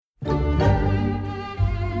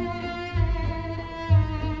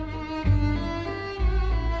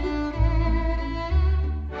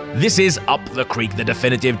This is Up the Creek, the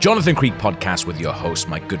definitive Jonathan Creek podcast with your host,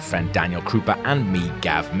 my good friend Daniel Krupa, and me,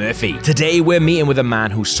 Gav Murphy. Today we're meeting with a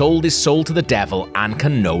man who sold his soul to the devil and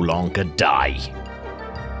can no longer die.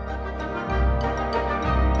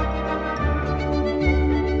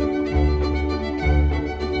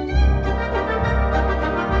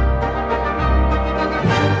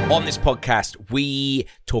 On this podcast, we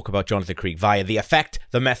talk about Jonathan Creek via the effect,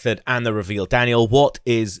 the method, and the reveal. Daniel, what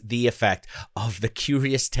is the effect of the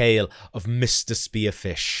curious tale of Mr.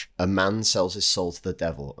 Spearfish? A man sells his soul to the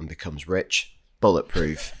devil and becomes rich,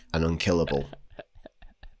 bulletproof, and unkillable.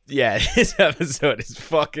 Yeah, this episode is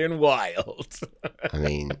fucking wild. I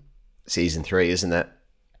mean, season 3, isn't it?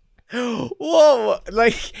 Whoa!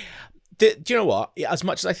 Like, do you know what? As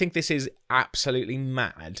much as I think this is absolutely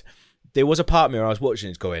mad, there was a part of me where I was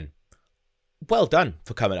watching it going, well done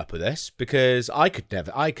for coming up with this, because I could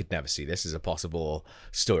never see this as a possible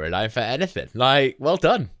storyline for anything. Like, well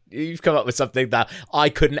done. You've come up with something that I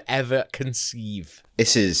couldn't ever conceive.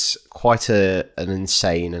 This is quite an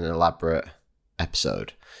insane and elaborate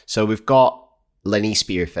episode. So we've got Lenny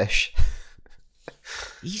Spearfish.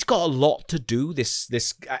 He's got a lot to do,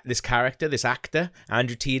 this character, this actor,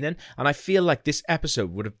 Andrew Tiernan, and I feel like this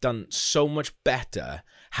episode would have done so much better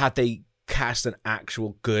had they cast an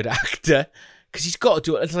actual good actor, because he's got to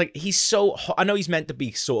do it. It's like, he's so, I know he's meant to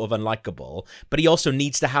be sort of unlikable, but he also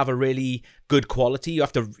needs to have a really good quality.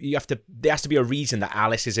 There has to be a reason that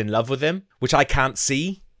Alice is in love with him, which I can't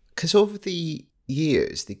see. Because over the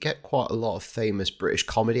years, they get quite a lot of famous British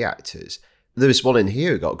comedy actors. There was one in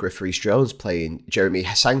here who got Griff Rhys-Jones playing Jeremy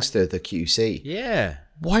Sangster, the QC. Yeah.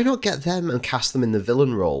 Why not get them and cast them in the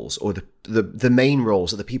villain roles or the main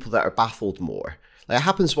roles, or the people that are baffled more? Like, it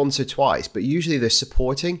happens once or twice, but usually they're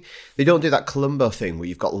supporting. They don't do that Columbo thing where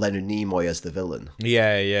you've got Leonard Nimoy as the villain.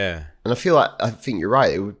 Yeah, yeah. And I think you're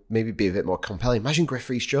right. It would maybe be a bit more compelling. Imagine Griff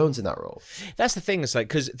Rhys-Jones in that role. That's the thing. It's like,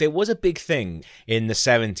 because there was a big thing in the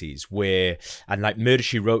 70s where, and like Murder,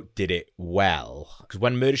 She Wrote did it well. Because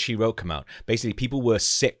when Murder, She Wrote came out, basically people were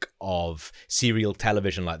sick of serial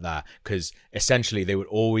television like that, because essentially they would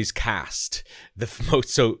always cast the most,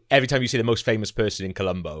 so every time you see the most famous person in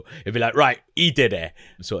Columbo, it'd be like, right, he did it,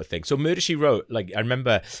 sort of thing. So Murder, She Wrote, like, I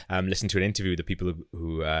remember listening to an interview with the people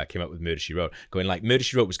who came up with Murder, She Wrote, going like, Murder,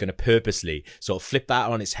 She Wrote was going to purposely sort of flip that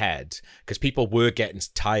on its head, because people were getting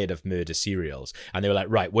tired of murder serials, and they were like,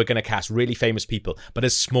 right, we're going to cast really famous people but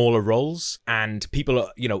as smaller roles, and people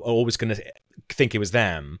are always going to think it was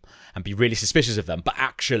them and be really suspicious of them, but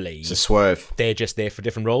actually it's a swerve. They're just there for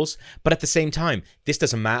different roles. But at the same time, this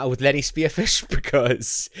doesn't matter with Lenny Spearfish,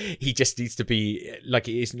 because he just needs to be like,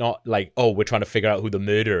 it's not like, oh, we're trying to figure out who the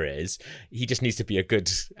murderer is. He just needs to be a good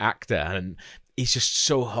actor, and he's just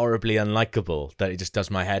so horribly unlikable that it just does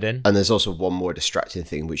my head in. And there's also one more distracting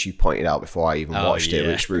thing, which you pointed out before I even watched it,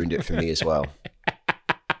 which ruined it for me as well.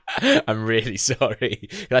 I'm really sorry.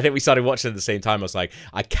 I think we started watching at the same time. I was like,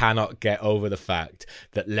 I cannot get over the fact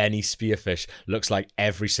that Lenny Spearfish looks like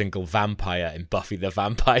every single vampire in Buffy the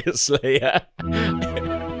Vampire Slayer.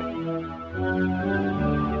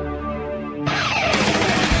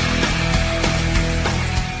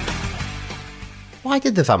 Why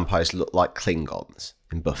did the vampires look like Klingons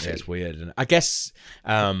in Buffy? Yeah, it's weird. And I guess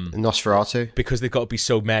Nosferatu? Because there've got to be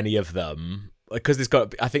so many of them. Because there's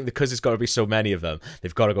got to be so many of them,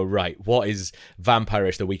 they've got to go, right, what is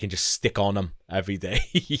vampirish that we can just stick on them every day?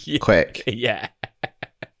 Quick. Yeah.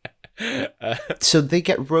 So they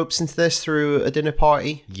get ropes into this through a dinner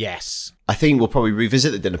party? Yes. I think we'll probably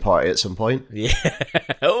revisit the dinner party at some point. Yeah.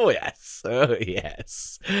 Oh, yes. Oh,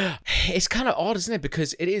 yes. It's kind of odd, isn't it?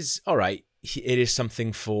 Because it is, all right, it is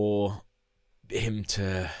something for him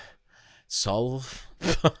to solve.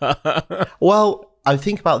 Well, I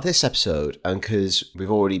think about this episode, and because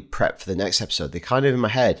we've already prepped for the next episode, they're kind of in my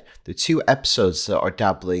head. The 2 episodes that are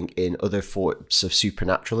dabbling in other forms of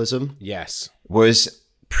supernaturalism. Yes. Whereas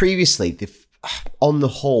previously, they've, on the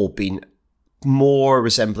whole, been more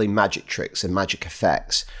resembling magic tricks and magic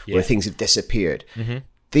effects, where things have disappeared. Mm-hmm.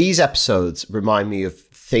 These episodes remind me of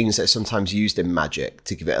things that are sometimes used in magic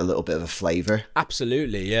to give it a little bit of a flavour.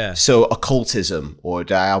 Absolutely, yeah. So occultism or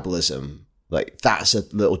diabolism, like, that's a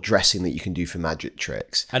little dressing that you can do for magic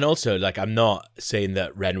tricks. And also, like, I'm not saying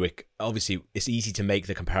that Renwick, obviously, it's easy to make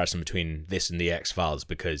the comparison between this and the X-Files,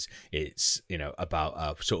 because it's, about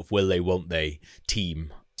a sort of will they, won't they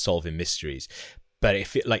team solving mysteries. But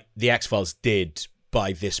if like the X-Files did,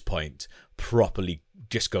 by this point, properly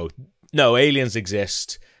just go, no, aliens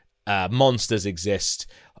exist, monsters exist,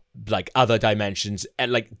 like other dimensions,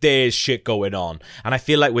 and like there's shit going on. And I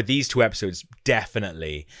feel like with these 2 episodes,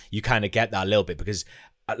 definitely you kind of get that a little bit, because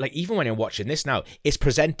like even when you're watching this now, it's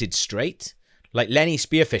presented straight. Like, Lenny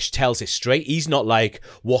Spearfish tells it straight. He's not like,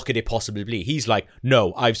 what could it possibly be? He's like,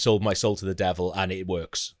 no, I've sold my soul to the devil and it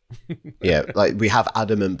works. Yeah, like we have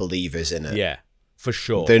adamant believers in it. Yeah, for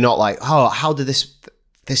sure. They're not like, oh, how did this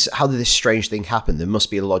strange thing happen? There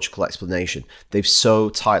must be a logical explanation. They've so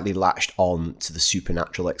tightly latched on to the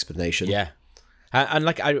supernatural explanation. Yeah. And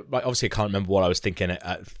like, I obviously can't remember what I was thinking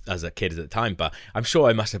as a kid at the time, but I'm sure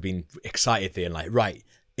I must have been excited there and like, right,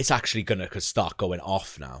 it's actually going to start going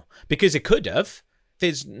off now. Because it could have.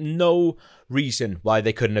 There's no reason why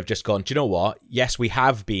they couldn't have just gone, do you know what? Yes, we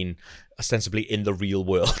have been ostensibly in the real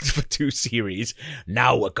world for 2 series.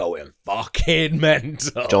 Now we're going fucking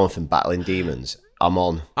mental. Jonathan battling demons. I'm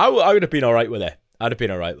on. I would have been all right with it. I'd have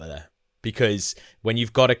been all right with it. Because when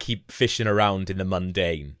you've got to keep fishing around in the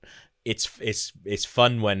mundane, it's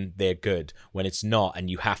fun when they're good. When it's not and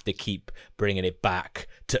you have to keep bringing it back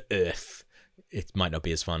to earth, it might not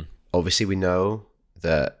be as fun. Obviously, we know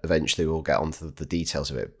that eventually we'll get onto the details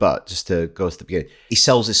of it. But just to go to the beginning, he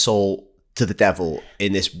sells his soul to the devil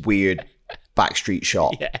in this weird backstreet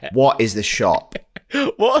shop. Yeah. What is this shop?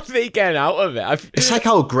 What are they getting out of it? It's like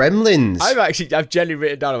how Gremlins. I've generally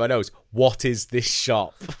written down on my notes, what is this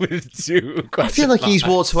shop? With 2 I feel like he's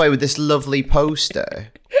walked away with this lovely poster.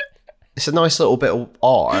 It's a nice little bit of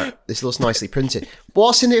art. This looks nicely printed.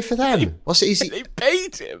 What's in it for them? What's it easy? They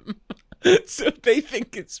paid him. So they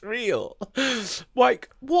think it's real. Like,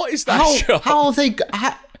 what is that shop?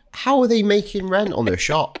 How are they making rent on their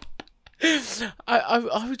shop?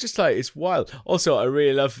 I was just like, it's wild. Also, I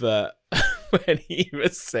really love that when he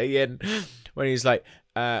was saying, when he's like,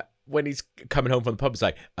 when he's coming home from the pub, it's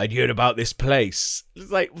like, I'd heard about this place.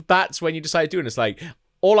 It's like, that's when you decide to do it. And it's like,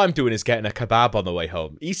 all I'm doing is getting a kebab on the way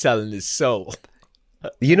home. He's selling his soul.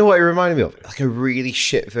 You know what it reminded me of? Like a really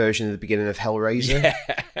shit version of the beginning of Hellraiser.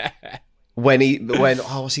 Yeah. When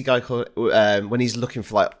what's the guy called? When he's looking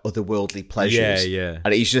for like otherworldly pleasures. Yeah.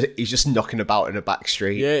 And he's just knocking about in a back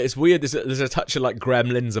street. Yeah, it's weird. There's a touch of like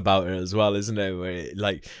Gremlins about it as well, isn't there? Where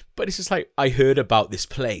but it's just like, I heard about this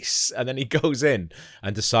place, and then he goes in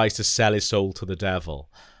and decides to sell his soul to the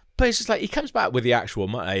devil. But it's just like, he comes back with the actual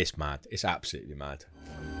money. It's mad. It's absolutely mad.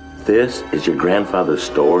 This is your grandfather's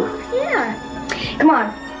store? Yeah. Come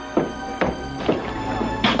on.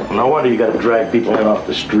 No wonder you gotta drag people in off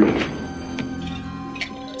the street.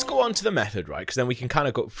 Let's go on to the method, right? Because then we can kind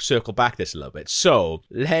of circle back this a little bit. So,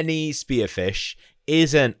 Lenny Spearfish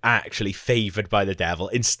isn't actually favoured by the devil.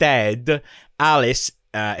 Instead, Alice,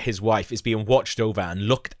 his wife, is being watched over and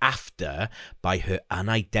looked after by her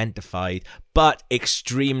unidentified but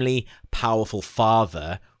extremely powerful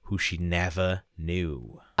father, who she never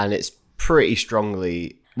knew. And it's pretty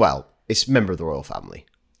strongly, well, it's a member of the royal family.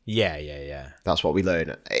 Yeah. That's what we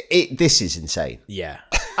learn. This is insane. Yeah.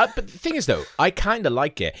 But the thing is, though, I kind of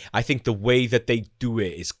like it. I think the way that they do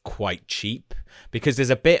it is quite cheap, because there's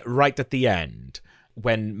a bit right at the end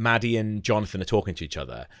when Maddie and Jonathan are talking to each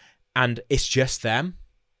other, and it's just them.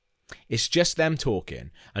 It's just them talking,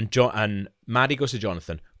 and Maddie goes to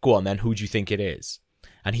Jonathan, go on then, who do you think it is?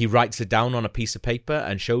 And he writes it down on a piece of paper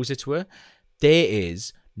and shows it to her. There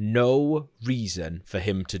is no reason for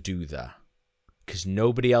him to do that, because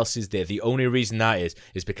nobody else is there. The only reason that is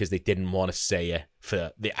because they didn't want to say it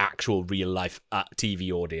for the actual real life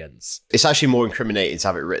TV audience. It's actually more incriminating to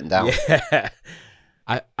have it written down. Yeah.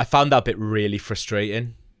 I found that bit really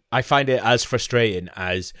frustrating. I find it as frustrating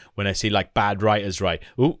as when I see like bad writers write,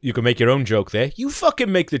 oh, you can make your own joke there. You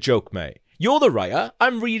fucking make the joke, mate. You're the writer.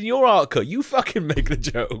 I'm reading your article. You fucking make the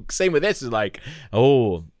joke. Same with this. Is like,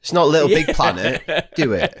 oh. It's not Little Big Planet.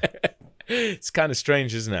 Do it. It's kind of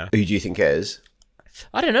strange, isn't it? Who do you think it is?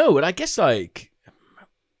 I don't know. But I guess like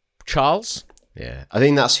Charles. Yeah. I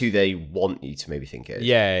think that's who they want you to maybe think it is.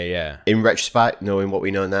 Yeah. In retrospect, knowing what we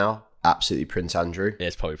know now, absolutely Prince Andrew. Yeah,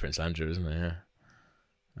 it's probably Prince Andrew, isn't it?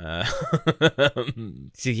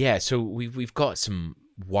 Yeah. So we've got some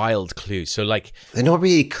wild clues. So like, they're not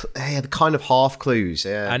really they're kind of half clues.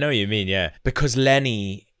 Yeah, I know what you mean. Yeah, because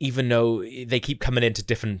Lenny, even though they keep coming into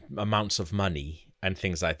different amounts of money and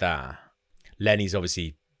things like that, Lenny's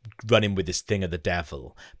obviously running with this thing of the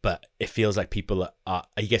devil, but it feels like people are,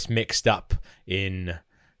 I guess, mixed up in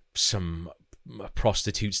some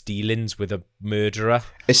prostitute's dealings with a murderer.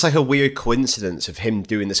 It's like a weird coincidence of him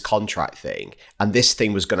doing this contract thing, and this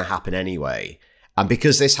thing was going to happen anyway. And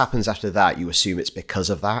because this happens after that, you assume it's because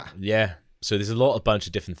of that. Yeah. So there's a bunch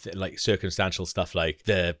of different like circumstantial stuff, like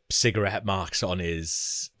the cigarette marks on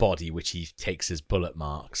his body, which he takes as bullet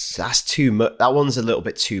marks. That's too much. That one's a little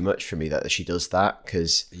bit too much for me that she does that,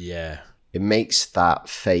 because it makes that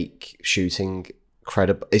fake shooting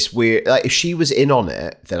credible. It's weird. Like if she was in on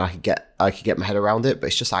it, then I could get my head around it. But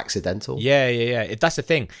it's just accidental. Yeah. That's the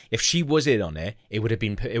thing. If she was in on it, it would have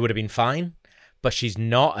been fine. But she's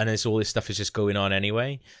not, and all this stuff is just going on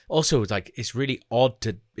anyway. Also, like it's really odd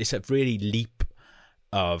it's a really leap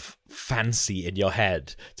of fancy in your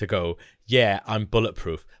head to go, yeah, I'm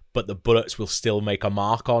bulletproof, but the bullets will still make a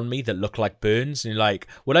mark on me that look like burns. And you're like,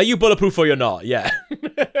 well, are you bulletproof or you're not? Yeah.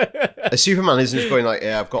 A Superman isn't just going like,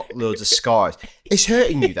 yeah, I've got loads of scars. It's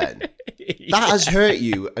hurting you then. That has hurt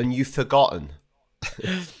you and you've forgotten.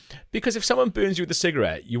 Because if someone burns you with a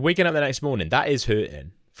cigarette, you're waking up the next morning, that is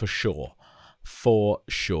hurting, for sure. For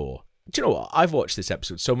sure. Do you know what? I've watched this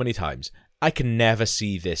episode so many times. I can never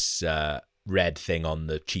see this red thing on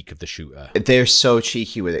the cheek of the shooter. They're so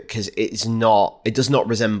cheeky with it because it does not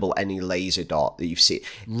resemble any laser dot that you've seen.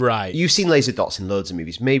 Right. You've seen laser dots in loads of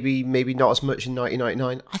movies. Maybe not as much in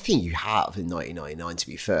 1999. I think you have in 1999, to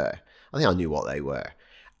be fair. I think I knew what they were.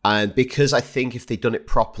 And because I think if they'd done it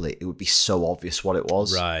properly, it would be so obvious what it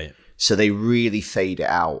was. Right. So they really fade it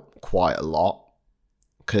out quite a lot.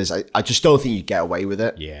 Because I just don't think you'd get away with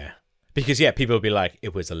it. Yeah. Because, people will be like,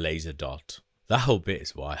 it was a laser dot. That whole bit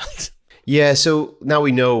is wild. Yeah, so now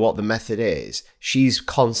we know what the method is. She's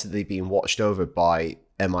constantly being watched over by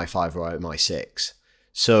MI5 or MI6.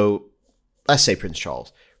 So let's say Prince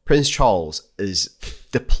Charles. Prince Charles is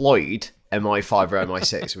deployed MI5 or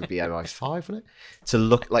MI6. It would be MI5, wouldn't it? To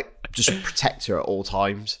look like, just protect her at all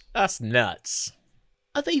times. That's nuts.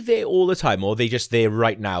 Are they there all the time, or are they just there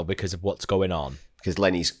right now because of what's going on? Because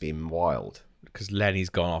Lenny's been wild. Because Lenny's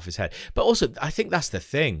gone off his head. But also, I think that's the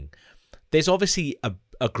thing. There's obviously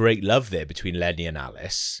a great love there between Lenny and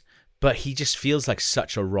Alice, but he just feels like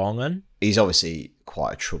such a wrong un. He's obviously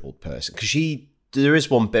quite a troubled person. Because there is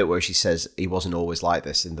one bit where she says he wasn't always like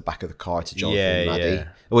this in the back of the car to Jonathan and Maddie.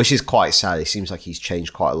 Which is quite sad. It seems like he's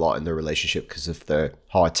changed quite a lot in their relationship because of their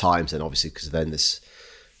hard times and obviously because of then this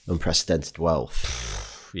unprecedented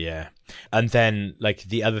wealth. Yeah. And then, like,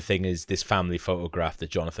 the other thing is this family photograph that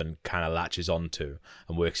Jonathan kind of latches onto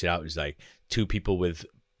and works it out is like two people with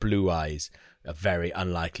blue eyes are very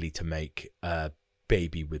unlikely to make a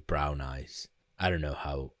baby with brown eyes. I don't know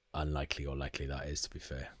how unlikely or likely that is, to be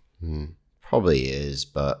fair. Probably is,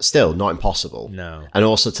 but still not impossible. No. And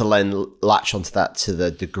also to then latch onto that to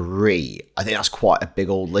the degree, I think that's quite a big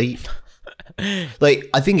old leap. Like,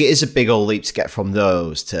 I think it is a big old leap to get from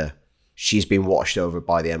those to she's been watched over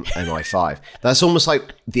by the MI5. That's almost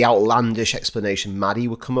like the outlandish explanation Maddie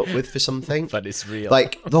would come up with for something. But it's real.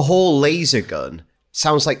 Like, the whole laser gun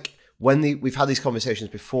sounds like when we've had these conversations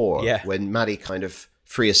before, when Maddie kind of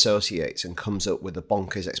free associates and comes up with a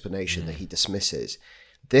bonkers explanation that he dismisses.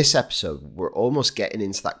 This episode, we're almost getting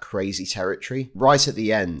into that crazy territory right at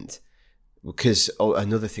the end. Because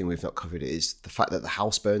another thing we've not covered is the fact that the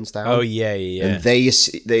house burns down. Oh, yeah. And they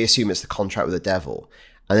assume it's the contract with the devil.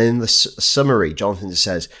 And then in the summary, Jonathan just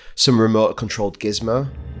says, some remote-controlled gizmo.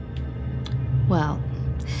 Well,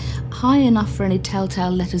 high enough for any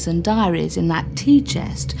telltale letters and diaries in that tea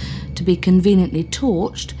chest to be conveniently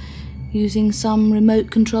torched using some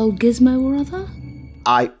remote-controlled gizmo or other?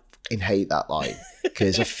 I fucking hate that line.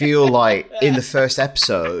 Because I feel like in the first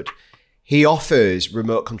episode, he offers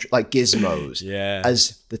remote control, like gizmos,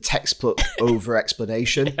 as the textbook over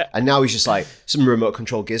explanation. And now he's just like, some remote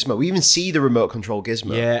control gizmo. We even see the remote control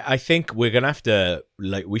gizmo. Yeah, I think we're going to have to,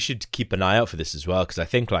 we should keep an eye out for this as well. Because I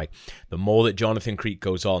think, the more that Jonathan Creek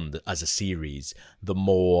goes on as a series, the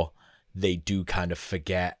more they do kind of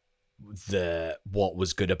forget what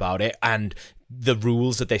was good about it. And the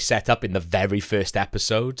rules that they set up in the very first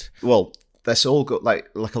episode. Well, let's all go, like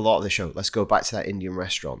a lot of the show, let's go back to that Indian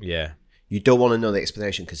restaurant. Yeah. You don't want to know the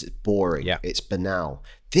explanation because it's boring. Yeah. It's banal.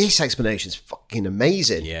 This explanation is fucking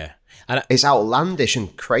amazing. Yeah. And it's outlandish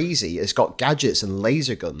and crazy. It's got gadgets and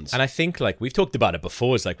laser guns. And I think, we've talked about it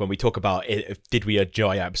before. It's when we talk about did we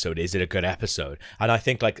enjoy an episode? Is it a good episode? And I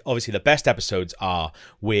think, obviously the best episodes are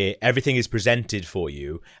where everything is presented for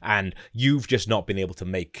you and you've just not been able to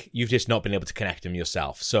connect them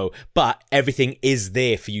yourself. So, but everything is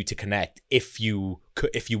there for you to connect if you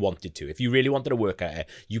wanted to. If you really wanted to work at it,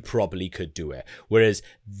 you probably could do it. Whereas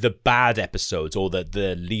the bad episodes or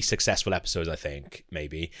the least successful episodes, I think,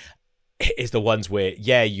 maybe, is the ones where,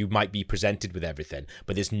 you might be presented with everything,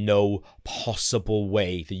 but there's no possible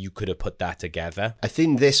way that you could have put that together. I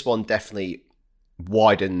think this one definitely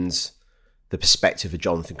widens the perspective of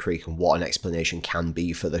Jonathan Creek and what an explanation can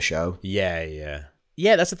be for the show. Yeah,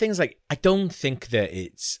 that's the thing is, I don't think that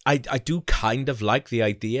it's... I do kind of like the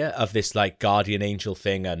idea of this, guardian angel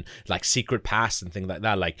thing and, secret past and things like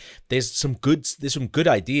that. There's some good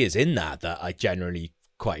ideas in that I generally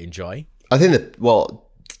quite enjoy. I think that,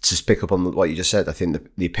 just pick up on what you just said, I think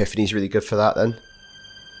the epiphany is really good for that then.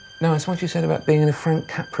 No, it's what you said about being in a Frank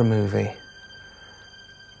Capra movie.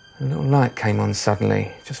 A little light came on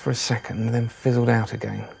suddenly, just for a second, and then fizzled out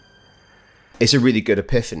again. It's a really good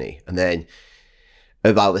epiphany. And then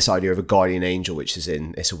about this idea of a guardian angel, which is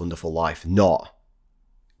in It's a Wonderful Life, not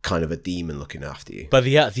kind of a demon looking after you. But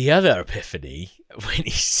the other epiphany, when he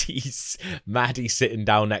sees Maddie sitting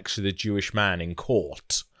down next to the Jewish man in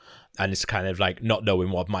court, and it's kind of like not knowing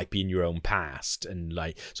what might be in your own past, and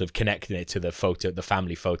like sort of connecting it to the photo, the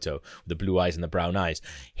family photo, with the blue eyes and the brown eyes.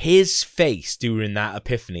 His face during that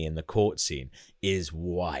epiphany in the court scene is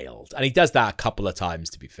wild, and he does that a couple of times,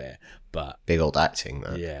 to be fair. But big old acting,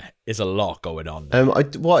 though. Yeah, there's a lot going on.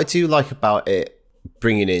 What I do like about it,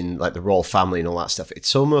 bringing in like the royal family and all that stuff,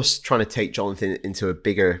 it's almost trying to take Jonathan into a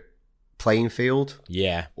bigger playing field,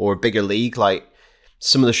 or a bigger league. Like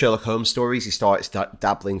some of the Sherlock Holmes stories, he starts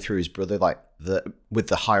dabbling through his brother, like with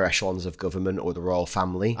the higher echelons of government or the royal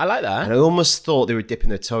family. I like that, and I almost thought they were dipping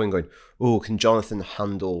their toe and going, "Oh, can Jonathan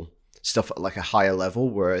handle stuff at like a higher level?"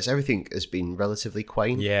 Whereas everything has been relatively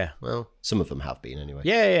quaint. Yeah, well, some of them have been anyway.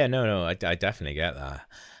 No, I definitely get that.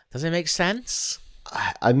 Does it make sense?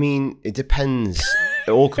 I mean, it depends.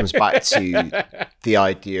 It all comes back to the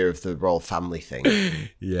idea of the royal family thing.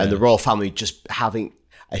 Yeah. And the royal family just having...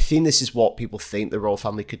 I think this is what people think the royal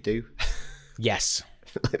family could do. Yes.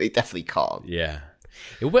 They definitely can't. Yeah.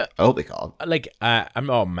 I hope they can't. Like, I'm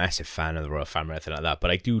not a massive fan of the royal family or anything like that,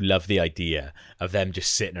 but I do love the idea of them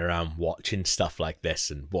just sitting around watching stuff like this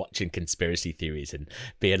and watching conspiracy theories and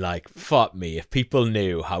being like, fuck me, if people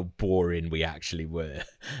knew how boring we actually were.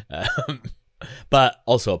 But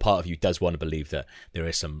also a part of you does want to believe that there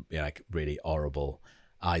is some like really horrible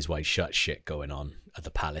eyes wide shut shit going on at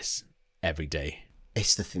the palace every day.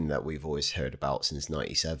 It's the thing that we've always heard about since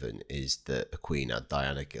 97 is that the Queen had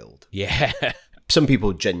Diana Guild. Yeah. Some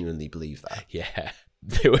people genuinely believe that. Yeah.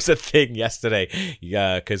 There was a thing yesterday,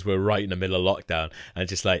 because we're right in the middle of lockdown, and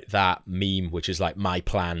just like that meme, which is like my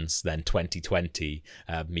plans, then 2020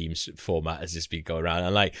 memes format has just been going around.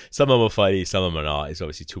 And like some of them are funny, some of them are not. It's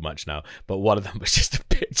obviously too much now. But one of them was just a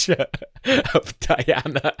picture of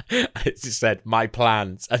Diana. It just said, my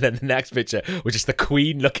plans. And then the next picture was just the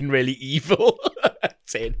Queen looking really evil.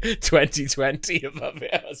 In 2020 above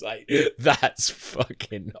it. I was like, that's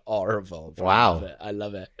fucking horrible. Bro. Wow. I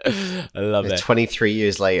love it. I love it. 23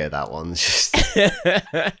 years later, that one's just...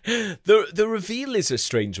 The reveal is a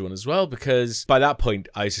strange one as well, because by that point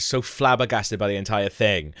I was just so flabbergasted by the entire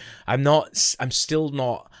thing. I'm still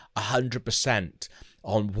not 100%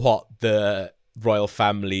 on what the royal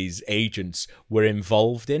family's agents were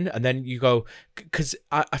involved in. And then you go, because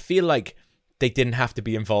I feel like they didn't have to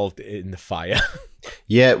be involved in the fire.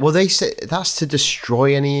 Yeah, well, they say that's to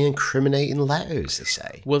destroy any incriminating letters, they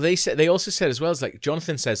say. Well, they also said as well, as like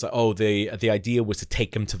Jonathan says, like, oh, the idea was to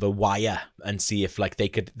take them to the wire and see if like they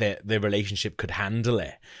could their relationship could handle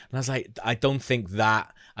it. And I was like, I don't think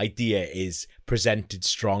that idea is presented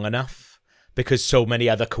strong enough, because so many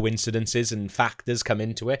other coincidences and factors come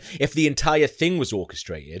into it. If the entire thing was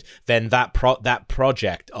orchestrated, then that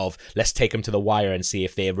project of let's take them to the wire and see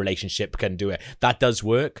if their relationship can do it, that does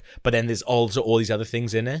work. But then there's also all these other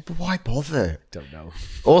things in it. But why bother? Don't know.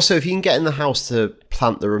 Also, if you can get in the house to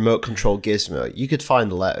plant the remote control gizmo, you could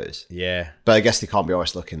find the letters. Yeah. But I guess they can't be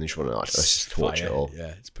always looking. They just want to like, let's just torch it all.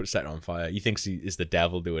 Yeah, let's set it on fire. He thinks it's the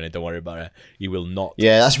devil doing it. Don't worry about it. He will not.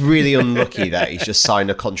 Yeah, that's really unlucky that he's just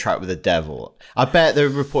signed a contract with the devil. I bet they're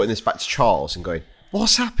reporting this back to Charles and going,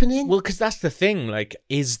 what's happening? Well, because that's the thing. Like,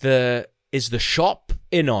 is the shop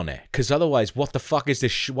in on it? Because otherwise, what the fuck is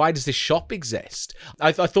this? Why does this shop exist?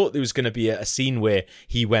 I thought there was going to be a scene where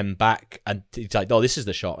he went back and he's like, oh, this is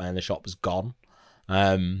the shop, and the shop was gone.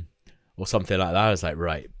 Or something like that. I was like,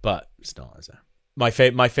 right, but it's not, is it? My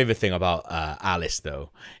favorite thing about Alice, though,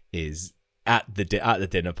 is at the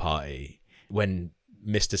dinner party when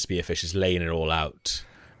Mr. Spearfish is laying it all out.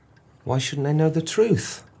 Why shouldn't I know the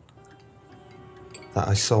truth? That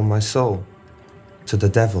I sold my soul to the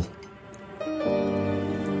devil.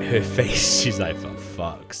 Her face, she's like, for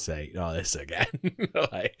fuck's sake, not this again.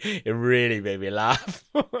 Like, it really made me laugh.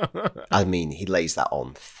 I mean, he lays that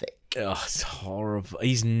on thick. Oh, it's horrible.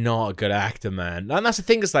 He's not a good actor, man. And that's the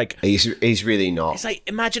thing, is like... He's really not. It's like,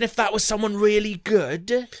 imagine if that was someone really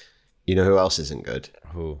good. You know who else isn't good?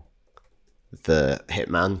 Who? The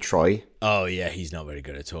hitman, Troy. Oh, yeah, he's not very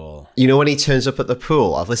good at all. You know when he turns up at the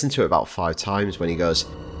pool? I've listened to it about 5 times when he goes...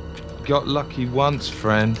 Got lucky once,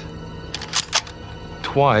 friend.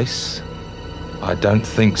 Twice? I don't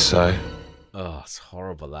think so. Oh, it's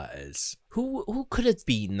horrible, that is. Who could have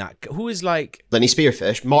been that? Who is like Lenny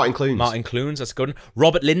Spearfish, Martin Clunes. Martin Clunes? That's a good one.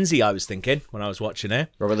 Robert Lindsay, I was thinking when I was watching it.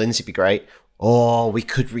 Robert Lindsay would be great. Oh, we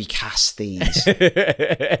could recast these.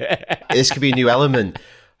 This could be a new element.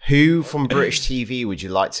 Who from British TV would you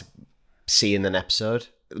like to see in an episode?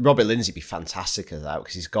 Robert Lindsay would be fantastic at that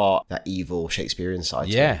because he's got that evil Shakespearean side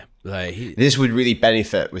to him. This would really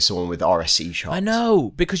benefit with someone with RSC chops. I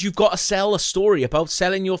know, because you've got to sell a story about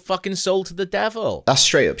selling your fucking soul to the devil. That's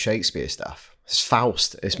straight up Shakespeare stuff. It's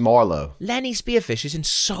Faust. It's Marlowe. Lenny Spearfish is in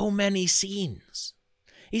so many scenes.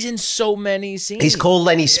 He's in so many scenes. He's called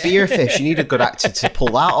Lenny Spearfish. You need a good actor to pull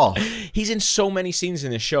that off. He's in so many scenes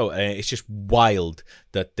in this show, and it's just wild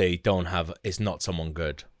that they don't have... It's not someone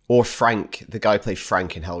good. Or Frank, the guy who played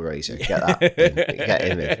Frank in Hellraiser. Get that in. Get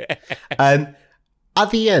him in.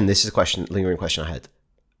 At the end, this is a lingering question I had.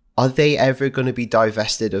 Are they ever going to be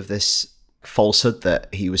divested of this falsehood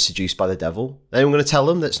that he was seduced by the devil? Anyone going to tell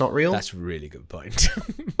them that's not real? That's a really good point.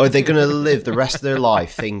 Or are they going to live the rest of their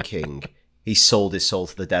life thinking he sold his soul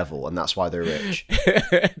to the devil and that's why they're rich?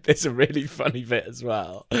 There's a really funny bit as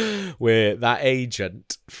well where that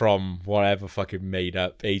agent from whatever fucking made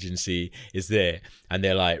up agency is there and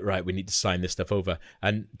they're like, right, we need to sign this stuff over.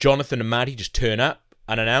 And Jonathan and Maddie just turn up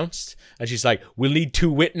unannounced and she's like, we'll need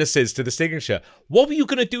 2 witnesses to the signature. What were you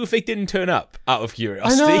going to do if they didn't turn up, out of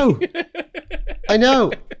curiosity? I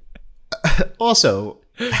know. Also,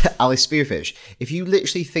 Alice Spearfish, if you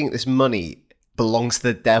literally think this money belongs to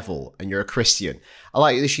the devil and you're a Christian, I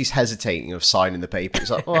like that she's hesitating of signing the paper. It's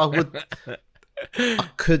like, I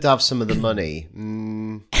could have some of the money.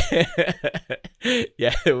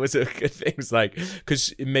 Yeah, it was a good thing. It's like,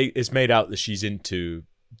 because it's made out that she's into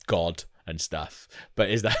God and stuff, but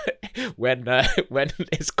is that when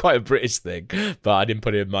it's quite a British thing, but I didn't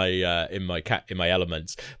put it in my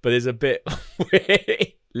elements. But there's a bit where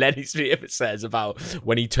Lenny Spearfish says about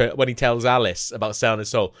when he tells Alice about selling his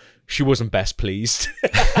soul, she wasn't best pleased.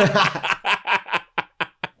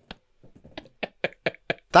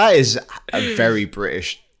 That is a very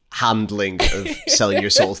British handling of selling your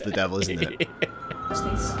soul to the devil, isn't it?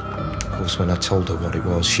 Of course, when I told her what it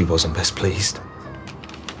was, she wasn't best pleased.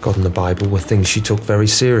 God and the Bible were things she took very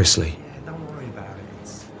seriously. Yeah, don't worry about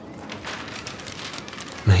it.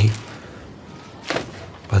 Me?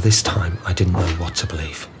 By this time, I didn't know what to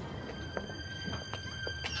believe.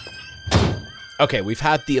 Okay, we've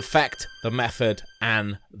had the effect, the method,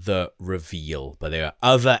 and the reveal, but there are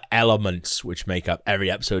other elements which make up every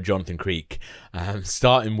episode of Jonathan Creek,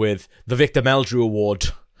 starting with the Victor Meldrew Award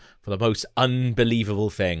for the most unbelievable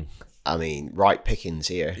thing. I mean, right pickings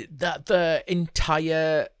here. That the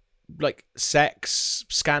entire sex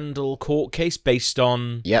scandal court case based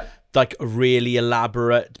on a really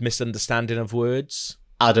elaborate misunderstanding of words.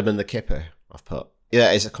 Adam and the Kipper, I've put.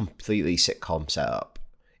 Yeah, it's a completely sitcom setup.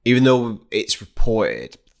 Even though it's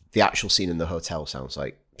reported, the actual scene in the hotel sounds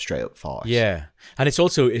like straight up farce. Yeah. And it's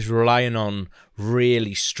relying on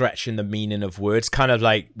really stretching the meaning of words, kind of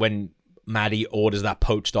like when Maddie orders that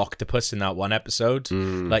poached octopus in that one episode.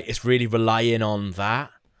 It's really relying on that.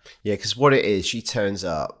 Yeah, because what it is, she turns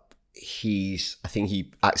up, I think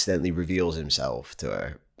he accidentally reveals himself to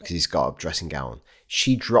her because he's got a dressing gown.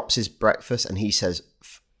 She drops his breakfast and he says,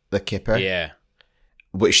 the Kipper. Yeah.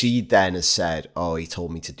 Which she then has said, oh, he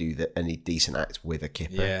told me to do any decent act with a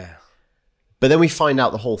Kipper. Yeah. But then we find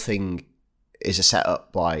out the whole thing is a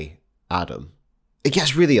setup by Adam. It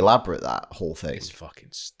gets really elaborate, that whole thing. It's fucking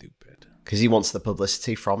stupid. Because he wants the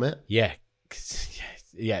publicity from it. Yeah.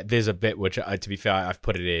 Yeah, there's a bit which, to be fair, I've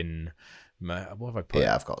put it in... What have I put?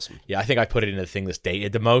 Yeah, I've got some. Yeah, I think I put it in the thing that's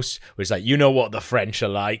dated the most, which is like, you know what the French are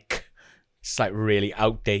like. It's like really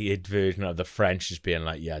outdated version of the French just being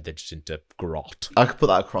like, yeah, they're just into grot. I could put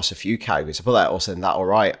that across a few categories. I put that also in that all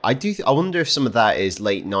right. I wonder if some of that is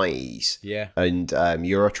late 90s. Yeah. And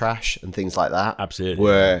Eurotrash and things like that. Absolutely.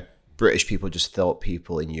 Where British people just thought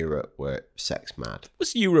people in Europe were sex mad.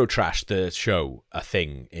 Was Eurotrash, the show, a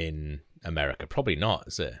thing in America? Probably not,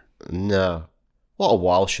 is it? No. What a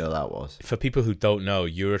wild show that was. For people who don't know,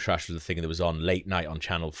 Eurotrash was a thing that was on late night on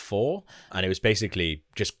Channel 4, and it was basically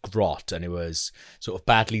just grot, and it was sort of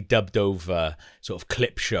badly dubbed over sort of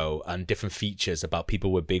clip show and different features about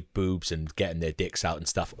people with big boobs and getting their dicks out and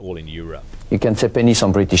stuff all in Europe. You can say penis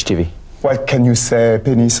on British TV. What can you say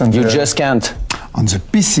penis on You just can't. And the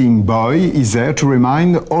pissing boy is there to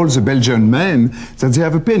remind all the Belgian men that they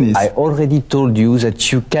have a penis. I already told you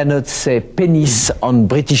that you cannot say penis on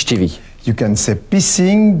British TV. You can say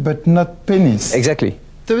pissing, but not penis. Exactly.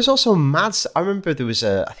 There was also I remember there was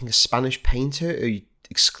I think a Spanish painter who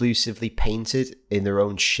exclusively painted in their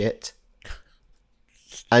own shit.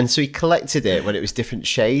 And so he collected it when it was different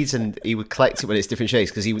shades, and he would collect it when it's different shades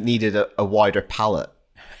because he needed a wider palette.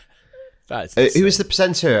 That's who was the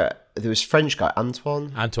presenter? There was a French guy,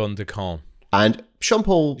 Antoine Decamp. And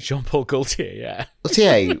Jean-Paul Gaultier, yeah.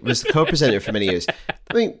 Gaultier was the co-presenter for many years.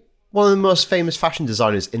 I mean, one of the most famous fashion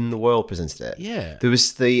designers in the world presented it. Yeah. There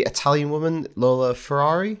was the Italian woman, Lola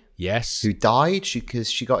Ferrari. Yes. Who died because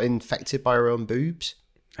she got infected by her own boobs.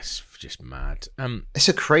 That's just mad. It's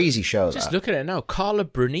a crazy show. Just look at it now. Carla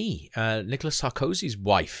Bruni, Nicolas Sarkozy's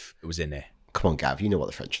wife, was in it. Come on, Gav. You know what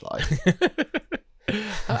the French are like.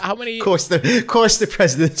 How many? Of course, the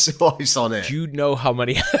president's wife's on it. Do you know how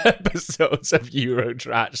many episodes of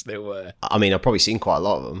Eurotrash there were? I mean, I've probably seen quite a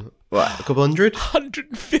lot of them. What, a couple hundred?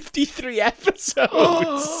 153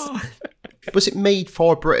 episodes. Was it made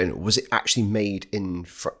for Britain, or was it actually made in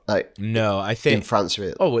No, I think in France?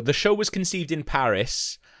 Really? Oh, the show was conceived in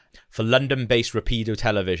Paris for London-based Rapido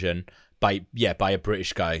Television by a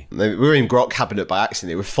British guy. We were in Grot Cabinet by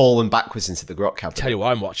accident. We were falling backwards into the Grot Cabinet. Tell you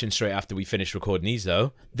what I'm watching straight after we finish recording these,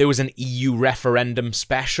 though. There was an EU referendum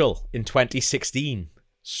special in 2016.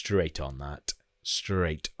 Straight on that.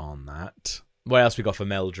 What else we got for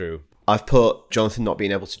Mel Drew? I've put Jonathan not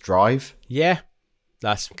being able to drive. Yeah.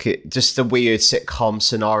 That's just a weird sitcom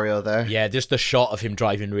scenario there. Yeah, just the shot of him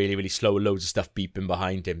driving really, really slow, loads of stuff beeping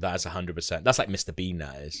behind him. That is 100%. That's like Mr. Bean,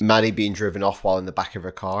 that is. Maddie being driven off while in the back of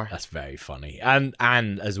her car. That's very funny. And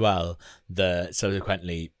as well, the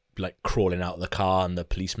subsequently like crawling out of the car and the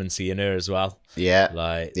policeman seeing her as well. Yeah.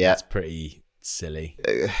 That's pretty silly.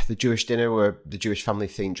 The Jewish dinner where the Jewish family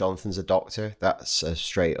think Jonathan's a doctor. That's a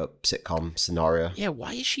straight up sitcom scenario. Yeah,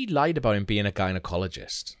 why is she lied about him being a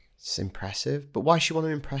gynecologist? It's impressive, but why does she want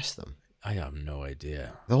to impress them? I have no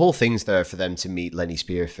idea. The whole thing's there for them to meet Lenny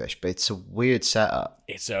Spearfish, but it's a weird setup.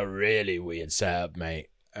 It's a really weird setup, mate.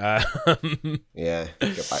 Yeah,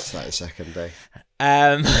 get back to that in a second, Dave.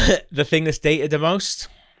 The thing that's dated the most?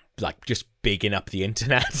 Like, just bigging up the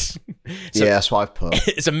internet. So, yeah, that's what I've put.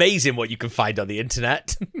 It's amazing what you can find on the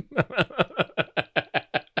internet.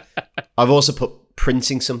 I've also put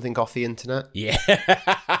printing something off the internet. Yeah.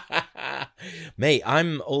 Mate,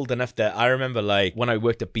 I'm old enough that I remember, like, when I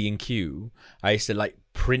worked at B&Q, I used to, like,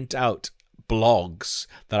 print out blogs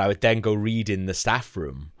that I would then go read in the staff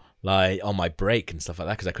room, like, on my break and stuff like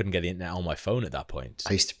that, because I couldn't get the internet on my phone at that point.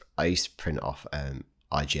 I used to print off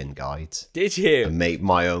IGN guides. Did you? And make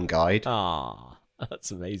my own guide. Ah, that's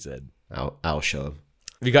amazing. I'll show them.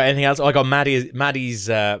 Have you got anything else? Oh, I got Maddie's mad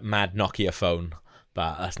Nokia phone.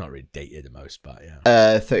 But that's not really dated the most, but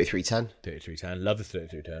yeah. 3310. 3310. Love the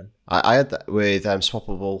 3310. I had that with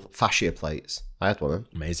swappable fascia plates. I had one of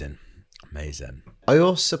them. Amazing. I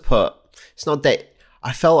also put, it's not date.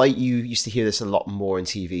 I felt like you used to hear this a lot more on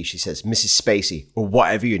TV. She says, Mrs. Spacey, or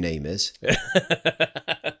whatever your name is.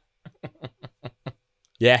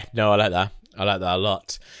 Yeah, no, I like that. I like that a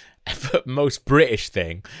lot. But most British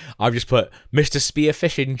thing, I've just put Mr.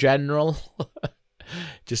 Spearfish in general.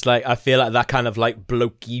 Just like, I feel like that kind of like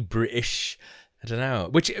blokey British, I don't know.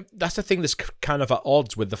 Which, that's the thing that's kind of at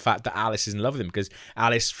odds with the fact that Alice is in love with him, because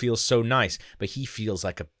Alice feels so nice, but he feels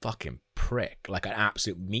like a fucking prick, like an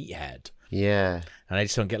absolute meathead. Yeah. And I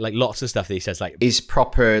just don't get, like, lots of stuff that he says, like... He's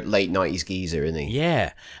proper late 90s geezer, isn't he?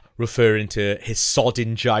 Yeah. Referring to his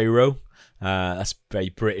sodding gyro. That's a very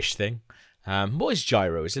British thing. What is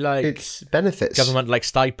gyro? Is it like... It's benefits. Government, like,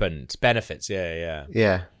 stipend. Benefits, yeah.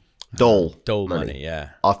 Yeah. Dole money,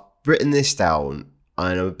 yeah. I've written this down,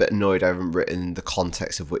 and I'm a bit annoyed I haven't written the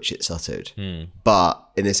context of which it's uttered. But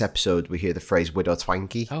in this episode, we hear the phrase widow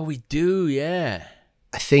twanky. Oh, we do, yeah.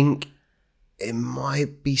 I think it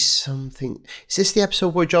might be something... Is this the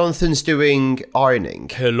episode where Jonathan's doing ironing?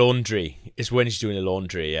 Her laundry. It's when he's doing the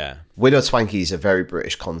laundry, yeah. Widow twanky is a very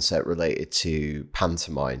British concept related to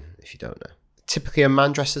pantomime, if you don't know. Typically a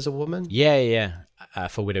man dressed as a woman? Yeah.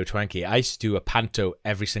 For Widow Twanky. I used to do a panto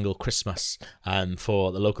every single Christmas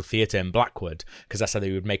for the local theatre in Blackwood, because that's how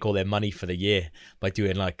they would make all their money for the year, by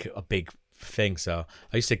doing like a big thing. So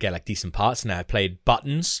I used to get like decent parts, and I played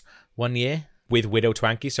Buttons one year with Widow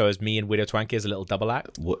Twanky, so it was me and Widow Twanky as a little double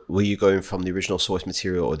act. Were you going from the original source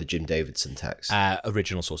material or the Jim Davidson text?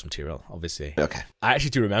 Original source material, obviously. Okay. I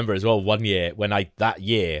actually do remember as well, one year, that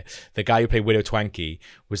year, the guy who played Widow Twanky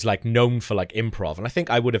was like known for like improv, and I think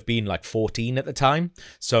I would have been like 14 at the time,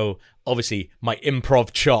 so obviously my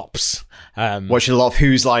improv chops... Watching a lot of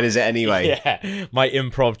Whose Line Is It Anyway? Yeah, my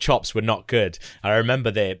improv chops were not good. I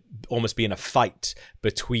remember there almost being a fight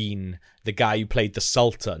between the guy who played the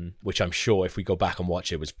Sultan, which I'm sure if we go back and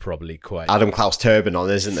watch it was probably quite... Adam Klaus Turban on,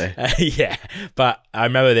 isn't there? Yeah, but I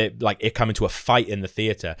remember that like it coming to a fight in the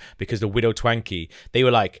theatre because the Widow Twanky, they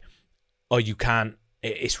were like, oh, you can't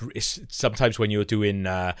it's sometimes when you're doing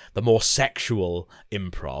the more sexual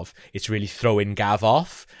improv, it's really throwing Gav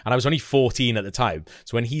off. And I was only 14 at the time,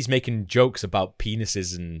 so when he's making jokes about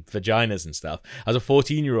penises and vaginas and stuff, as a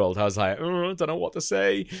 14-year-old, I was like, I don't know what to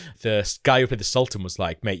say. The guy who played the Sultan was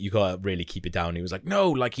like, mate, you gotta really keep it down. He was like, no,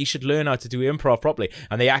 like he should learn how to do improv properly.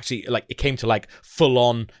 And they actually, like, it came to like full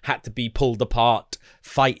on, had to be pulled apart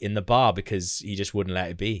fight in the bar because he just wouldn't let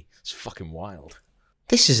it be. It's fucking wild.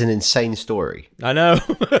 This is an insane story. I know.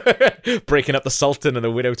 Breaking up the Sultan and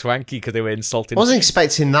the Widow Twanky because they were insulting. I wasn't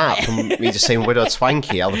expecting that from me just saying Widow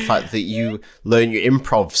Twanky. The fact that you learn your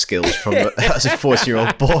improv skills from as a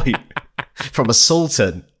 14-year-old boy from a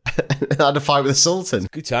Sultan. I had a fight with a Sultan.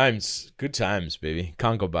 Good times, baby.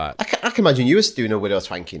 Can't go back. I can imagine you as doing a Widow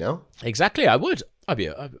Twanky now. Exactly, I would.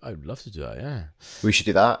 I'd love to do that. Yeah, we should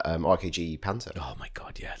do that. RKG Panther. Oh my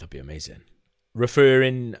god, yeah, that'd be amazing.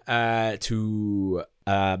 Referring to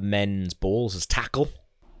men's balls as tackle.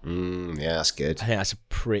 Yeah, that's good. I think that's a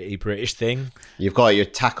pretty British thing. You've got your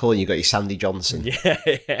tackle and you've got your Sandy Johnson. Yeah.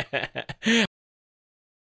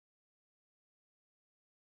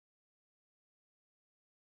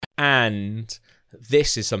 And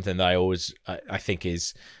this is something that I always, I think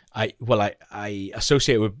is, I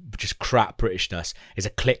associate with just crap Britishness, is a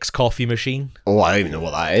Clicks coffee machine. Oh, I don't even know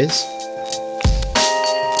what that is.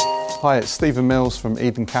 Hi, it's Stephen Mills from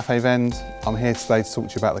Eden Cafe Vend. I'm here today to talk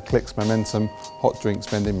to you about the Clicks Momentum hot drinks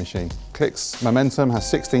vending machine. Clicks Momentum has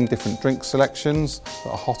 16 different drink selections that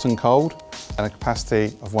are hot and cold and a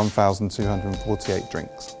capacity of 1,248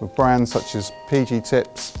 drinks. With brands such as PG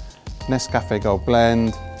Tips, Nescafe Gold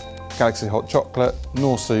Blend, Galaxy Hot Chocolate,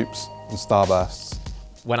 Knorr Soups and Starbursts.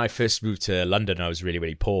 When I first moved to London, I was really,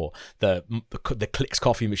 really poor. The Clicks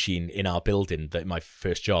coffee machine in our building, my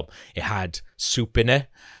first job, it had soup in it.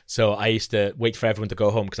 So I used to wait for everyone to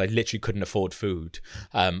go home because I literally couldn't afford food.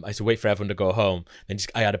 I used to wait for everyone to go home. Then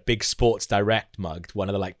I had a big Sports Direct mug, one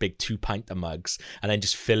of the like big 2-pinter mugs, and then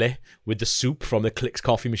just fill it with the soup from the Clicks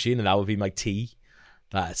coffee machine, and that would be my tea.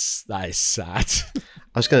 That is sad.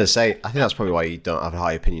 I was going to say, I think that's probably why you don't have a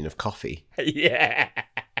high opinion of coffee. Yeah.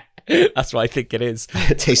 That's what I think it is.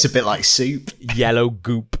 It tastes a bit like soup. Yellow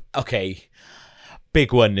goop. Okay.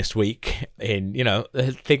 Big one this week.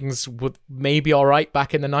 Things were maybe all right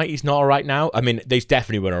back in the 90s, not all right now. I mean, they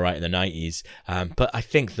definitely weren't all right in the 90s. But I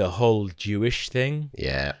think the whole Jewish thing.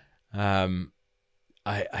 Yeah.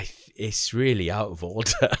 It's really out of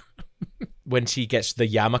order. When she gets the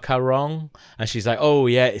yarmulke wrong and she's like, oh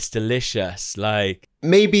yeah, it's delicious. Like,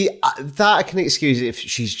 maybe that I can excuse it if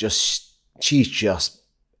she's just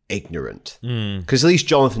ignorant, because at least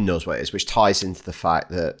Jonathan knows what it is, which ties into the fact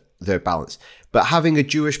that they're balanced. But having a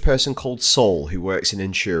Jewish person called Saul who works in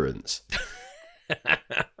insurance.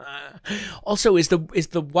 Also, is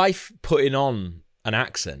the wife putting on an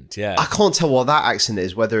accent? Yeah, I can't tell what that accent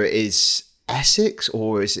is, whether it is Essex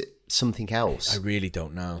or is it something else. I really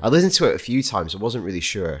don't know. I listened to it a few times. I wasn't really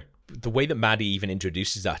sure. The way that Maddie even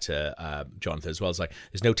introduces that to Jonathan as well is like,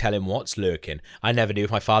 there's no telling what's lurking. I never knew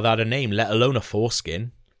if my father had a name, let alone a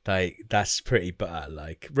foreskin. Like, that's pretty bad.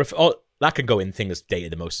 Like, that can go in thing that's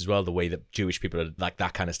dated the most as well. The way that Jewish people are like,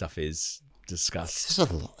 that kind of stuff is discussed.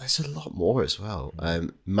 There's a lot more as well.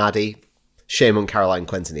 Maddie, shame on Caroline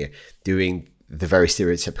Quentin here, doing the very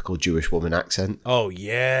stereotypical Jewish woman accent. Oh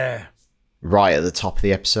yeah. Right at the top of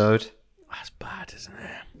the episode. That's bad, isn't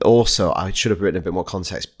it? Also, I should have written a bit more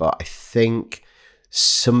context, but I think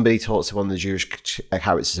somebody talks to one of the Jewish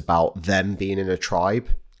characters about them being in a tribe.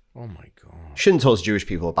 Oh my god. Shouldn't talk to Jewish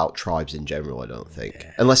people about tribes in general, I don't think.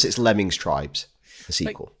 Yeah. Unless it's Lemmings Tribes, the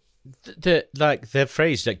sequel. The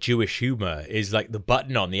phrase like Jewish humor is like the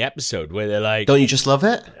button on the episode where they're like, don't you just love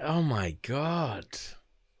it? Oh my god.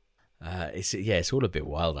 It's all a bit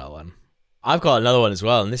wild, that one. I've got another one as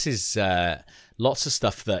well, and this is lots of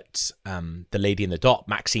stuff that the lady in the dot,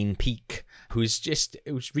 Maxine Peake,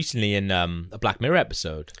 it was recently in a Black Mirror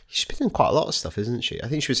episode. She's been in quite a lot of stuff, isn't she? I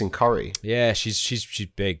think she was in Corrie. Yeah, she's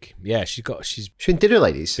big. Yeah, she's in Dinner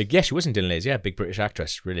Ladies. Big. Yeah, she was in Dinner Ladies. Yeah, big British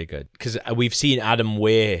actress, really good. Because we've seen Adam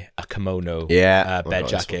wear a kimono, bed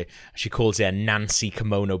jacket. She calls it a Nancy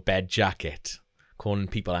kimono bed jacket, calling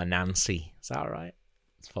people a Nancy. Is that all right?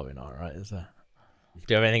 It's probably not all right, is it?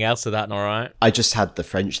 Do you have anything else to that? All right. I just had the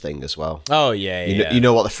French thing as well. Oh yeah, you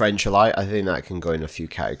know what the French are like. I think that can go in a few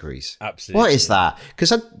categories. Absolutely. What is that?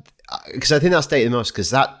 Because I think that's dated the most, because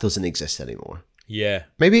that doesn't exist anymore. Yeah.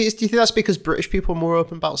 Maybe do you think that's because British people are more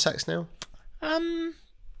open about sex now?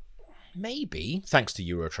 Maybe thanks to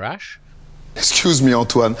Eurotrash. Excuse me,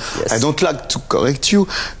 Antoine. Yes. I don't like to correct you,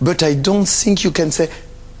 but I don't think you can say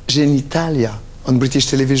genitalia. on British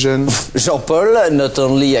television. Jean-Paul, not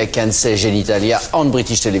only I can say genitalia on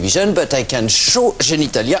British television, but I can show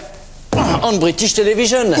genitalia on British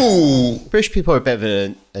television. Ooh. British people are a bit of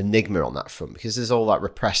an enigma on that front because there's all that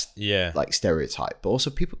repressed like stereotype, but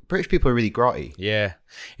also British people are really grotty. Yeah.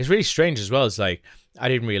 It's really strange as well. It's like, I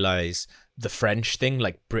didn't realise the French thing,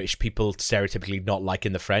 like British people stereotypically not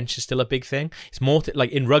liking the French is still a big thing. It's more like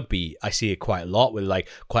in rugby, I see it quite a lot with like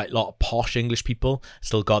quite a lot of posh English people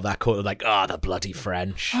still got that quote of like, the bloody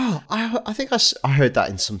French. Oh, I think I heard that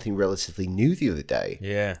in something relatively new the other day.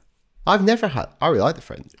 Yeah. I really like the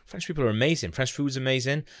French. French people are amazing. French food's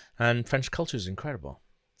amazing, and French culture is incredible.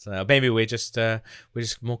 So maybe we're just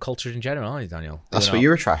more cultured in general, aren't we, Daniel? That's what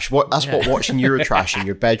Eurotrash. What watching Eurotrash in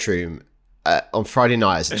your bedroom on Friday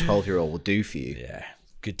night as a 12-year-old will do for you. Yeah,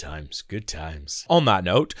 good times, good times. On that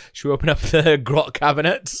note, should we open up the grot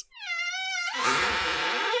cabinet?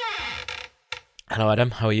 Hello, Adam.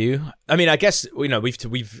 How are you? I mean, I guess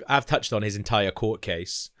I've touched on his entire court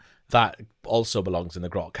case. That also belongs in the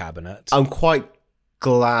grot cabinet. I'm quite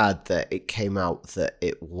glad that it came out that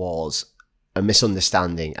it was a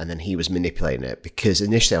misunderstanding and then he was manipulating it, because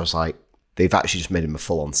initially I was like, they've actually just made him a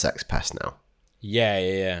full-on sex pest now.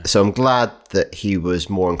 Yeah. So I'm glad that he was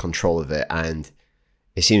more in control of it, and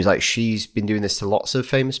it seems like she's been doing this to lots of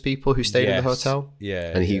famous people who stayed in the hotel.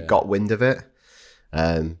 Yeah. And he got wind of it.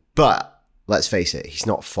 But let's face it, he's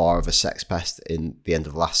not far of a sex pest in the end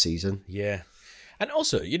of last season. Yeah. And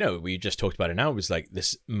also, we just talked about it now. It was like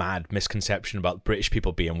this mad misconception about British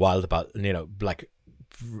people being wild about, like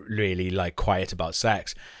really like quiet about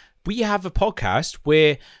sex. We have a podcast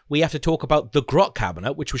where we have to talk about the grot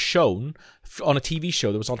cabinet, which was shown on a TV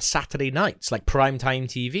show that was on Saturday nights, like primetime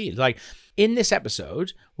TV. Like in this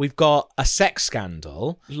episode, we've got a sex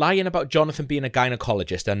scandal, lying about Jonathan being a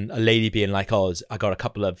gynecologist and a lady being like, I got a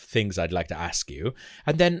couple of things I'd like to ask you.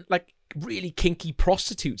 And then like really kinky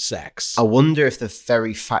prostitute sex. I wonder if the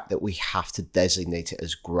very fact that we have to designate it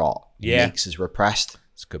as grot makes us repressed.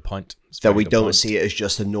 That's a good point. That we don't see it as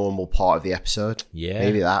just a normal part of the episode. Yeah.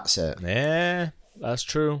 Maybe that's it. Yeah, that's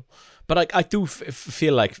true. But I do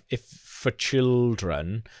feel like if for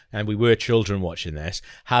children, and we were children watching this,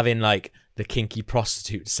 having like the kinky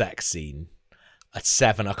prostitute sex scene at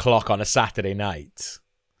 7:00 on a Saturday night,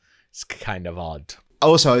 it's kind of odd.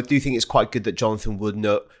 Also, I do think it's quite good that Jonathan would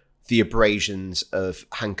know the abrasions of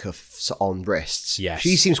handcuffs on wrists. Yes.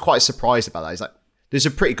 She seems quite surprised about that. He's like, there's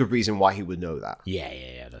a pretty good reason why he would know that.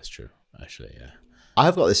 Yeah, that's true. Actually, yeah.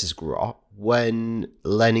 I've got this as grot. When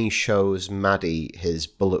Lenny shows Maddie his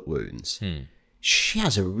bullet wounds, she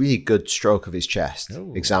has a really good stroke of his chest,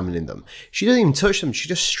 examining them. She doesn't even touch them. She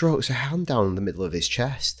just strokes her hand down the middle of his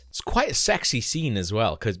chest. It's quite a sexy scene as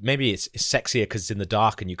well, because maybe it's sexier because it's in the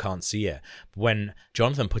dark and you can't see it. But when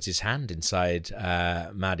Jonathan puts his hand inside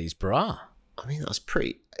Maddie's bra. I mean,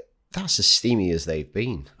 that's as steamy as they've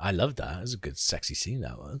been. I love that. It was a good, sexy scene,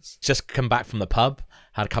 that was. Just come back from the pub,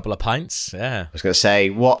 had a couple of pints, yeah. I was going to say,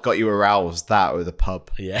 what got you aroused, that or the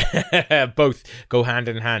pub? Yeah, both go hand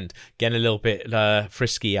in hand. Getting a little bit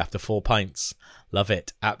frisky after 4 pints. Love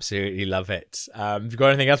it. Absolutely love it. Have you got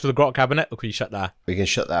anything else for the grot cabinet, or can you shut that? We can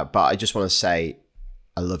shut that, but I just want to say,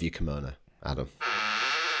 I love you, Kimona, Adam.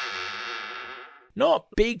 Not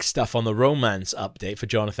big stuff on the romance update for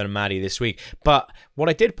Jonathan and Maddie this week, but what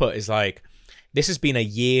I did put is like, this has been a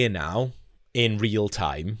year now in real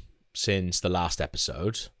time since the last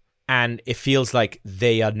episode, and it feels like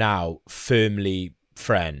they are now firmly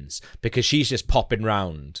friends because she's just popping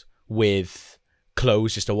round with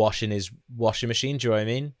clothes just to wash in his washing machine. Do you know what I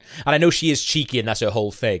mean? And I know she is cheeky and that's her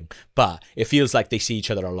whole thing, but it feels like they see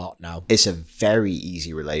each other a lot now. It's a very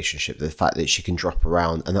easy relationship, the fact that she can drop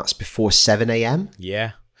around, and that's before 7 a.m.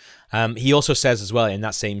 Yeah. He also says as well in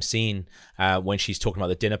that same scene when she's talking about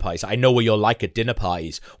the dinner parties, I know what you're like at dinner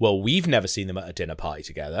parties. Well, we've never seen them at a dinner party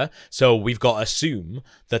together, so we've got to assume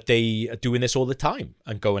that they are doing this all the time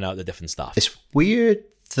and going out to different stuff. It's weird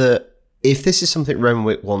that if this is something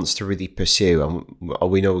Renwick wants to really pursue,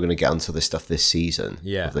 and we know we're going to get onto this stuff this season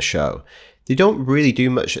of the show, they don't really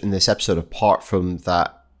do much in this episode apart from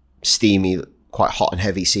that steamy, quite hot and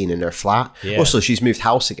heavy scene in her flat. Yeah. Also, she's moved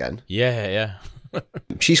house again. Yeah.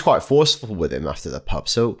 She's quite forceful with him after the pub,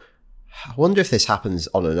 so I wonder if this happens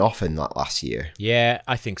on and off in that last year. Yeah,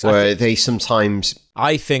 I think so. Where they sometimes...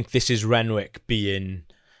 I think this is Renwick being,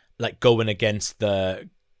 like, going against the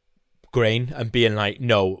grain and being like,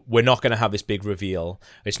 no, we're not going to have this big reveal.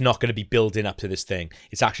 It's not going to be building up to this thing.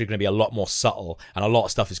 It's actually going to be a lot more subtle, and a lot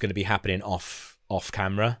of stuff is going to be happening off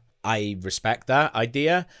camera. I respect that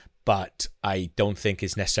idea, but I don't think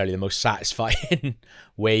it's necessarily the most satisfying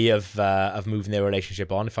way of moving their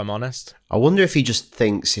relationship on, if I'm honest. I wonder if he just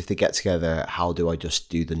thinks if they get together, how do I just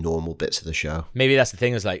do the normal bits of the show? Maybe that's the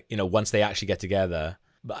thing, is like, once they actually get together,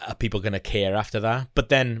 are people going to care after that? But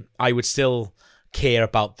then I would still care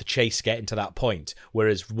about the chase getting to that point,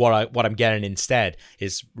 whereas what I'm getting instead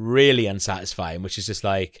is really unsatisfying, which is just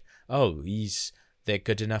like, oh, they're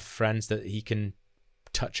good enough friends that he can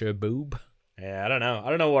touch her boob. Yeah, I don't know. I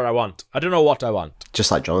don't know what I want. I don't know what I want.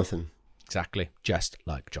 Just like Jonathan. Exactly. Just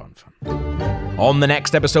like Jonathan. On the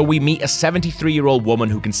next episode, we meet a 73-year-old woman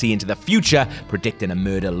who can see into the future, predicting a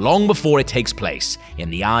murder long before it takes place, in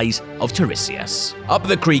the eyes of Tiresias. Up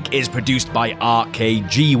the Creek is produced by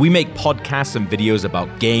RKG. We make podcasts and videos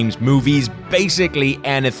about games, movies, basically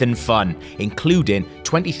anything fun, including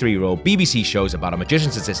 23-year-old BBC shows about a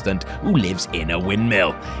magician's assistant who lives in a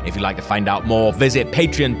windmill. If you'd like to find out more, visit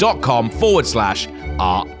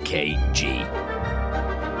patreon.com/RKG.